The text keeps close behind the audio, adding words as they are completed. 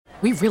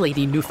We really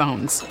need new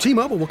phones.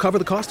 T-Mobile will cover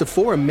the cost of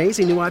 4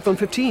 amazing new iPhone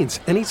 15s,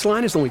 and each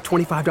line is only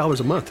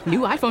 $25 a month. New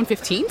iPhone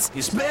 15s?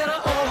 It's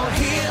better over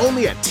here.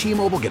 Only at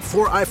T-Mobile, get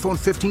 4 iPhone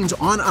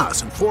 15s on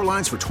us and 4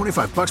 lines for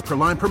 $25 per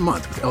line per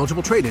month with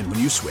eligible trade-in when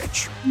you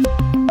switch.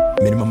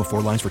 Minimum of 4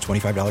 lines for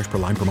 $25 per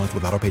line per month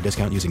with autopay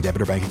discount using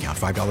debit or bank account.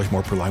 $5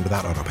 more per line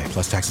without autopay,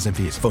 plus taxes and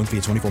fees. Phone fee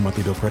at 24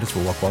 monthly bill credits for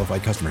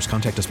well-qualified customers.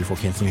 Contact us before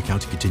canceling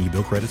account to continue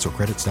bill credits or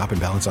credit stop and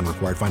balance on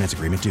required finance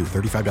agreement due.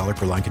 $35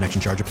 per line connection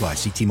charge applies.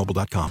 See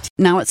T-Mobile.com.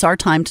 Now it's our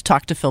time to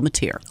talk to Phil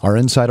Matier. Our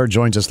insider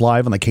joins us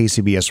live on the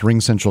KCBS Ring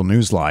Central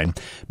Newsline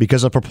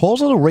because a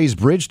proposal to raise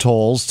bridge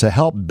tolls to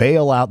help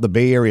bail out the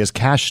Bay Area's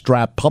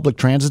cash-strapped public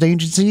transit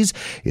agencies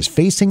is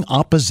facing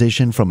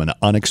opposition from an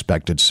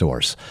unexpected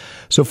source.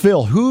 So,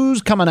 Phil, who's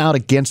coming out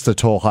against the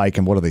toll hike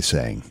and what are they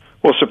saying?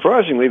 Well,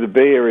 surprisingly, the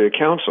Bay Area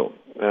Council,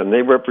 and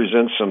they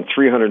represent some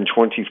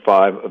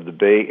 325 of the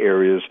Bay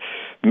Area's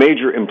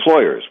major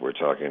employers. We're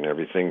talking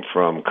everything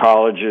from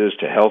colleges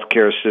to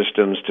healthcare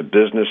systems to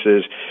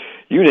businesses.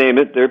 You name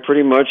it, they're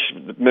pretty much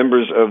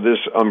members of this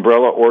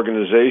umbrella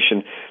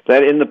organization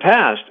that in the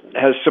past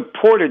has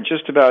supported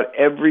just about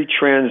every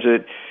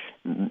transit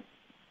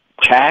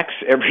tax,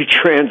 every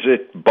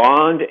transit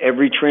bond,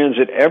 every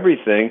transit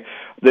everything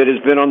that has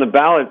been on the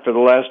ballot for the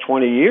last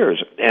 20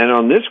 years. And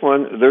on this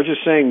one, they're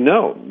just saying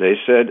no. They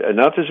said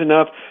enough is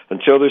enough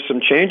until there's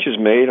some changes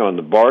made on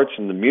the BARTs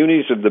and the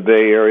munis of the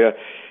Bay Area.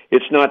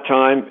 It's not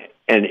time,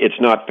 and it's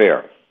not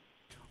fair.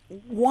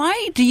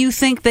 Why do you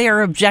think they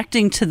are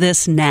objecting to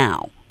this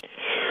now?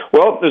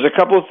 Well, there's a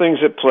couple of things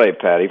at play,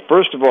 Patti.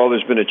 First of all,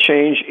 there's been a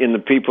change in the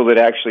people that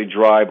actually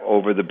drive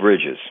over the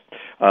bridges.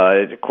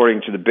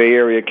 According to the Bay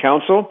Area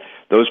Council,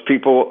 those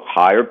people,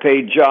 higher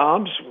paid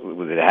jobs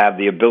that have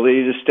the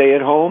ability to stay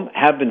at home,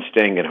 have been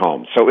staying at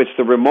home. So it's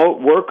the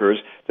remote workers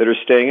that are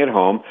staying at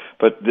home,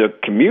 but the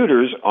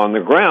commuters on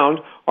the ground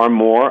are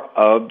more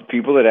of the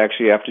people that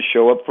actually have to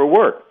show up for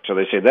work. So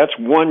they say that's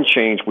one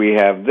change we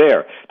have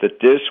there, that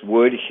this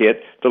would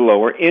hit the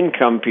lower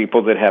income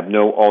people that have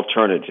no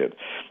alternative.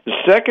 The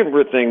second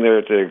thing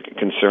that they're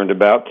concerned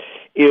about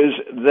is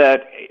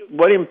that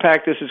what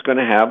impact this is going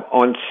to have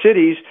on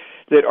cities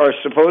that are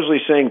supposedly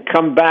saying,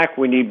 come back,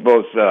 we need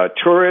both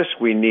tourists,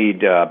 we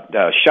need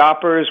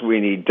shoppers, we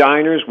need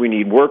diners, we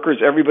need workers,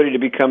 everybody to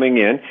be coming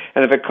in.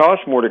 And if it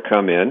costs more to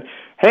come in,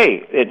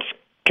 hey, it's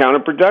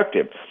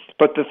counterproductive.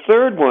 But the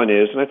third one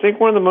is, and I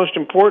think one of the most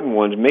important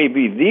ones,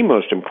 maybe the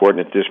most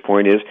important at this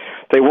point, is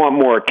they want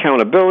more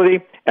accountability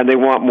and they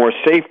want more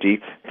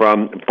safety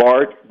from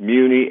BART,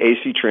 Muni,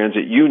 AC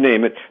Transit, you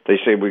name it. They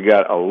say we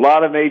got a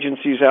lot of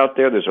agencies out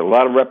there. There's a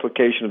lot of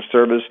replication of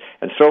service,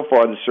 and so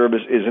far the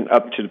service isn't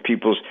up to the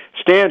people's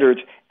standards,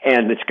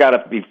 and it's got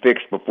to be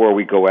fixed before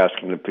we go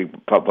asking the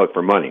public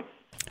for money.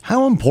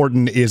 How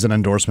important is an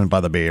endorsement by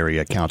the Bay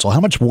Area Council?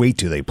 How much weight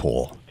do they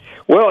pull?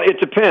 Well, it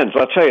depends.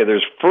 I'll tell you,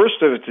 there's first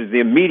the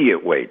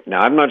immediate weight.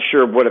 Now, I'm not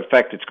sure what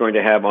effect it's going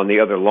to have on the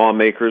other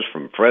lawmakers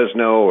from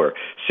Fresno or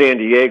San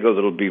Diego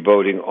that will be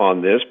voting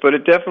on this, but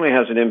it definitely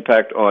has an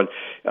impact on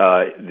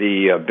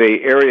the Bay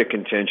Area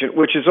contingent,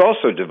 which is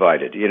also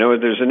divided. You know,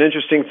 there's an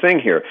interesting thing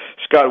here.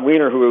 Scott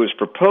Wiener, who was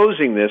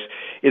proposing this,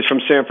 is from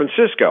San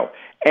Francisco.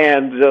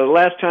 And the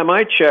last time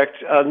I checked,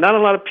 not a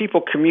lot of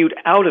people commute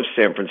out of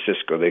San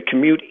Francisco. They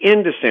commute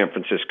into San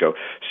Francisco.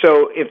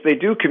 So if they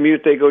do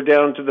commute, they go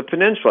down to the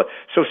peninsula.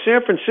 So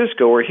San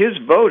Francisco, or his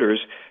voters,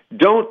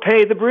 don't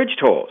pay the bridge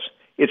tolls.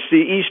 It's the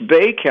East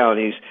Bay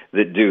counties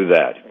that do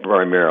that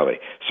primarily.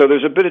 So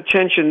there's a bit of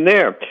tension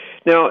there.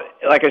 Now,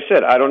 like I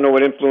said, I don't know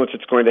what influence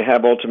it's going to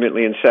have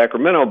ultimately in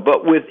Sacramento,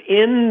 but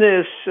within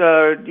this,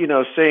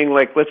 saying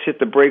like, let's hit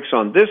the brakes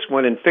on this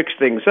one and fix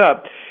things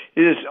up,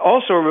 is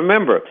also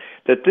remember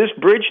that this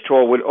bridge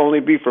toll would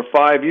only be for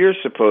 5 years,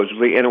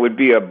 supposedly, and it would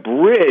be a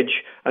bridge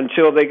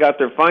until they got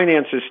their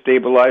finances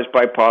stabilized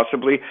by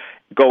possibly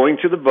going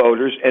to the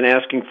voters and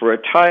asking for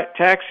a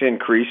tax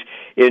increase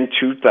in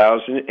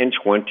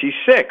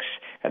 2026.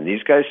 And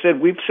these guys said,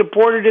 we've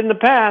supported in the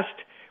past.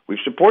 We've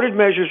supported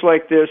measures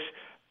like this,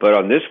 but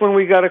on this one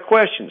we got a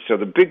question. So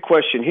the big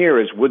question here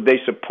is, would they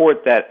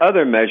support that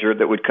other measure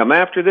that would come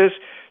after this?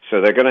 So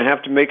they're going to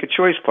have to make a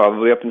choice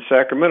probably up in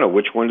Sacramento.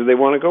 Which one do they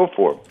want to go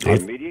for? The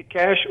immediate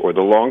cash or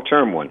the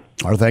long-term one?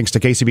 Our thanks to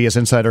KCBS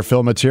Insider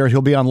Phil Matier.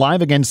 He'll be on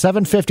live again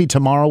 7:50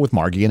 tomorrow with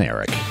Margie and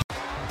Eric.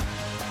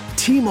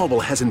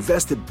 T-Mobile has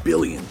invested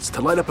billions to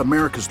light up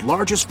America's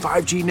largest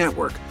 5G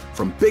network,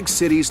 from big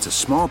cities to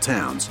small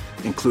towns,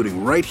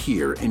 including right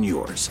here in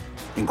yours.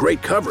 And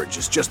great coverage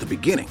is just the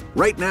beginning.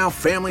 Right now,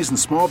 families and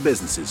small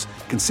businesses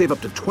can save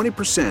up to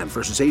 20%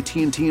 versus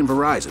AT&T and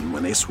Verizon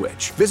when they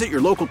switch. Visit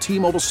your local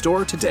T-Mobile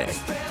store today.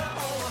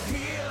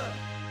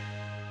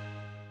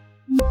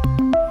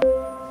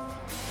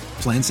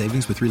 Plan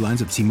savings with 3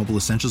 lines of T-Mobile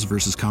Essentials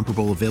versus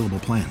comparable available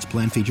plans.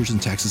 Plan features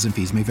and taxes and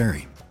fees may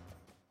vary.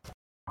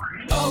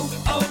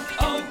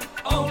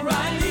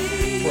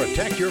 O'Reilly.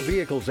 Protect your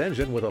vehicle's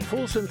engine with a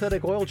full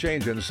synthetic oil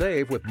change and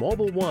save with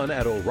Mobile One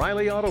at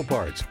O'Reilly Auto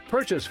Parts.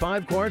 Purchase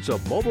 5 quarts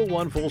of Mobile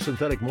One full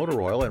synthetic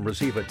motor oil and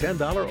receive a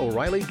 $10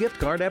 O'Reilly gift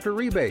card after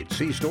rebate.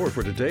 See store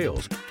for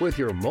details. With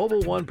your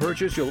Mobile One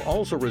purchase, you'll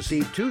also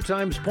receive 2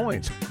 times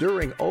points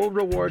during O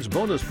Rewards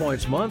Bonus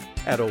Points Month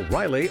at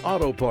O'Reilly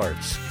Auto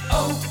Parts.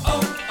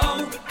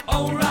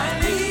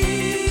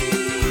 O'Reilly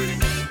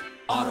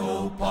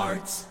Auto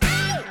Parts.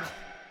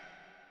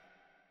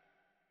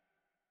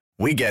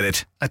 We get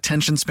it.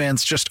 Attention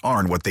spans just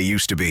aren't what they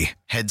used to be.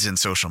 Heads in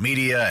social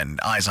media and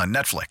eyes on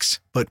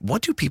Netflix. But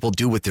what do people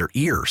do with their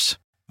ears?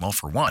 Well,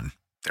 for one,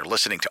 they're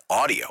listening to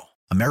audio.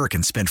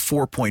 Americans spend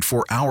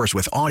 4.4 hours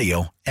with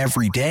audio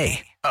every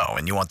day. Oh,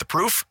 and you want the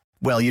proof?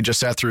 Well, you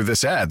just sat through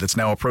this ad that's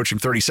now approaching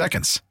 30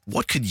 seconds.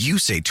 What could you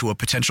say to a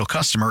potential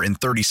customer in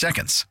 30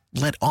 seconds?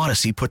 Let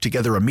Odyssey put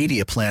together a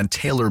media plan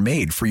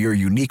tailor-made for your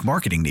unique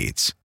marketing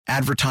needs.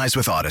 Advertise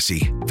with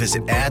Odyssey.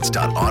 Visit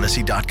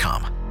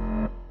ads.odyssey.com.